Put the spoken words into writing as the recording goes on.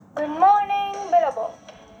Good morning, Billabo.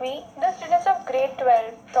 We, the students of grade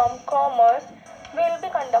 12 from Commerce, will be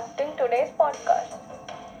conducting today's podcast.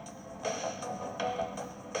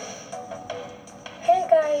 Hey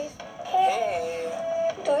guys, Hey!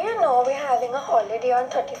 do you know we're having a holiday on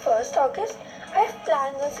 31st August? I have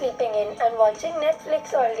plans on sleeping in and watching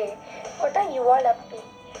Netflix all day. What are you all up to?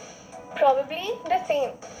 Probably the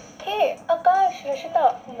same. Hey, Aakash,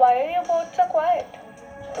 Rushita, why are you both so quiet?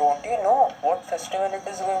 Don't you know what festival it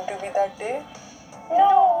is going to be that day?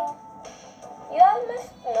 No. You all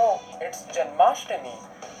must know. It's Janmashtmi.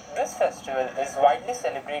 This festival is widely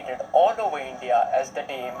celebrated all over India as the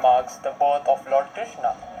day marks the birth of Lord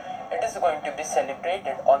Krishna. It is going to be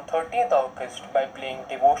celebrated on 30th August by playing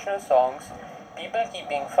devotional songs, people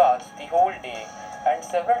keeping fast the whole day, and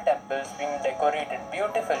several temples being decorated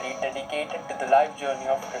beautifully dedicated to the life journey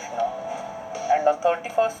of Krishna. And on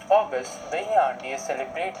 31st August, Diya Jain is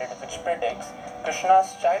celebrated, which predicts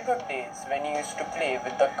Krishna's childhood days when he used to play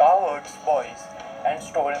with the cowherds' boys and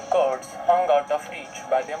stole curds hung out of reach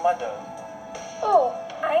by their mother. Oh,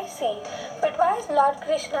 I see. But why is Lord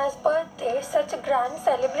Krishna's birthday such a grand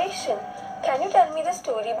celebration? Can you tell me the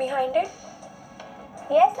story behind it?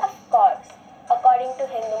 Yes, of course. According to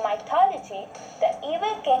Hindu mythology, the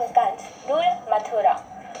evil king Kans ruled Mathura.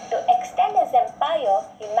 To extend his empire,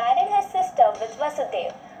 he married his sister with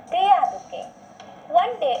Vasudev, the Yaduke.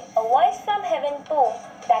 One day, a voice from heaven boomed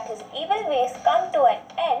that his evil ways come to an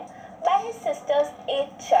end by his sister's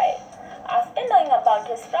eighth child. After knowing about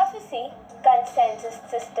his prophecy, Kans sends his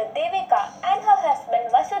sister Devika and her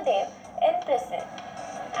husband Vasudev in prison.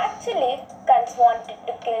 Actually, Kans wanted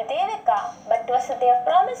to kill Devika, but Vasudev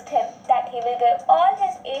promised him that he will give all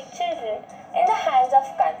his 8 children in the hands of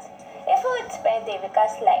Kans if he would spare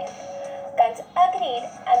Devika's life. Kans agreed,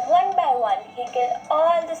 and one by one he killed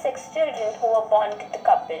all the 6 children who were born to the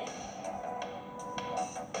couple.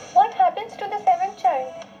 What happens to the seventh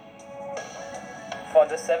child? For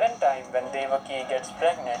the seventh time, when Devaki gets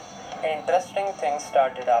pregnant, interesting things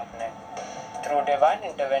started happening. Through divine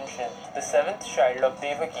intervention, the seventh child of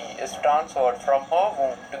Devaki is transferred from her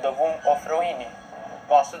womb to the womb of Rohini,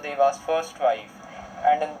 Vasudeva's first wife,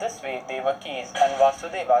 and in this way Devaki's and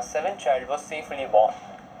Vasudeva's seventh child was safely born.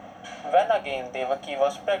 When again Devaki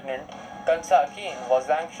was pregnant, Kansa again was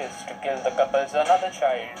anxious to kill the couple's another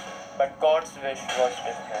child, but God's wish was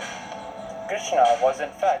different. Krishna was in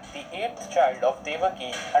fact the eighth child of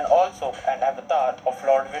Devaki and also an avatar of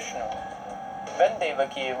Lord Vishnu. When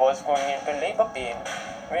Devaki was going into labor pain,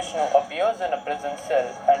 Vishnu appears in a prison cell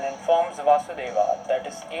and informs Vasudeva that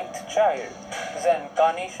his eighth child is an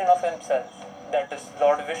incarnation of himself, that is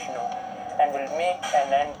Lord Vishnu, and will make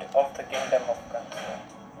an end of the kingdom of Kansa.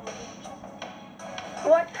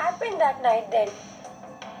 What happened that night then?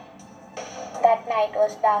 That night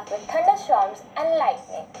was dark with thunderstorms and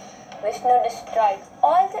lightning. Vishnu destroyed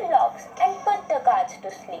all the logs and put the guards to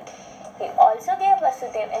sleep. He also gave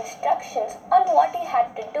Vasudev instructions on what he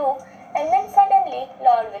had to do, and then suddenly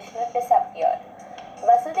Lord Vishnu disappeared.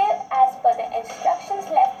 Vasudev, as per the instructions,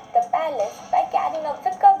 left the palace by carrying a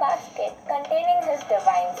wicker basket containing his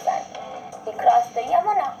divine son. He crossed the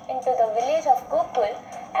Yamuna into the village of Gokul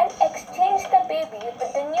and exchanged the baby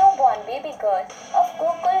with the newborn baby girl of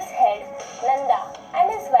Gokul's head, Nanda, and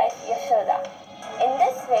his wife Yashoda. In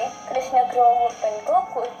this way, Krishna grew up in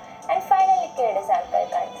Gokul and finally killed his uncle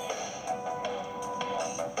Kans.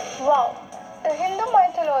 Wow, the Hindu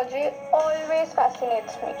mythology always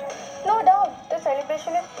fascinates me. No doubt, the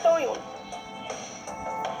celebration is so unique.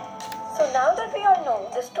 So now that we all know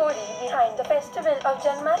the story behind the festival of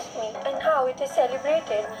Janmashtmi and how it is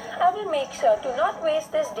celebrated, I will make sure to not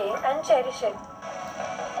waste this day and cherish it.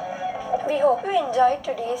 We hope you enjoyed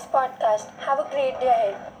today's podcast. Have a great day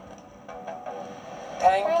ahead.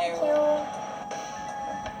 Thank Thank you. you.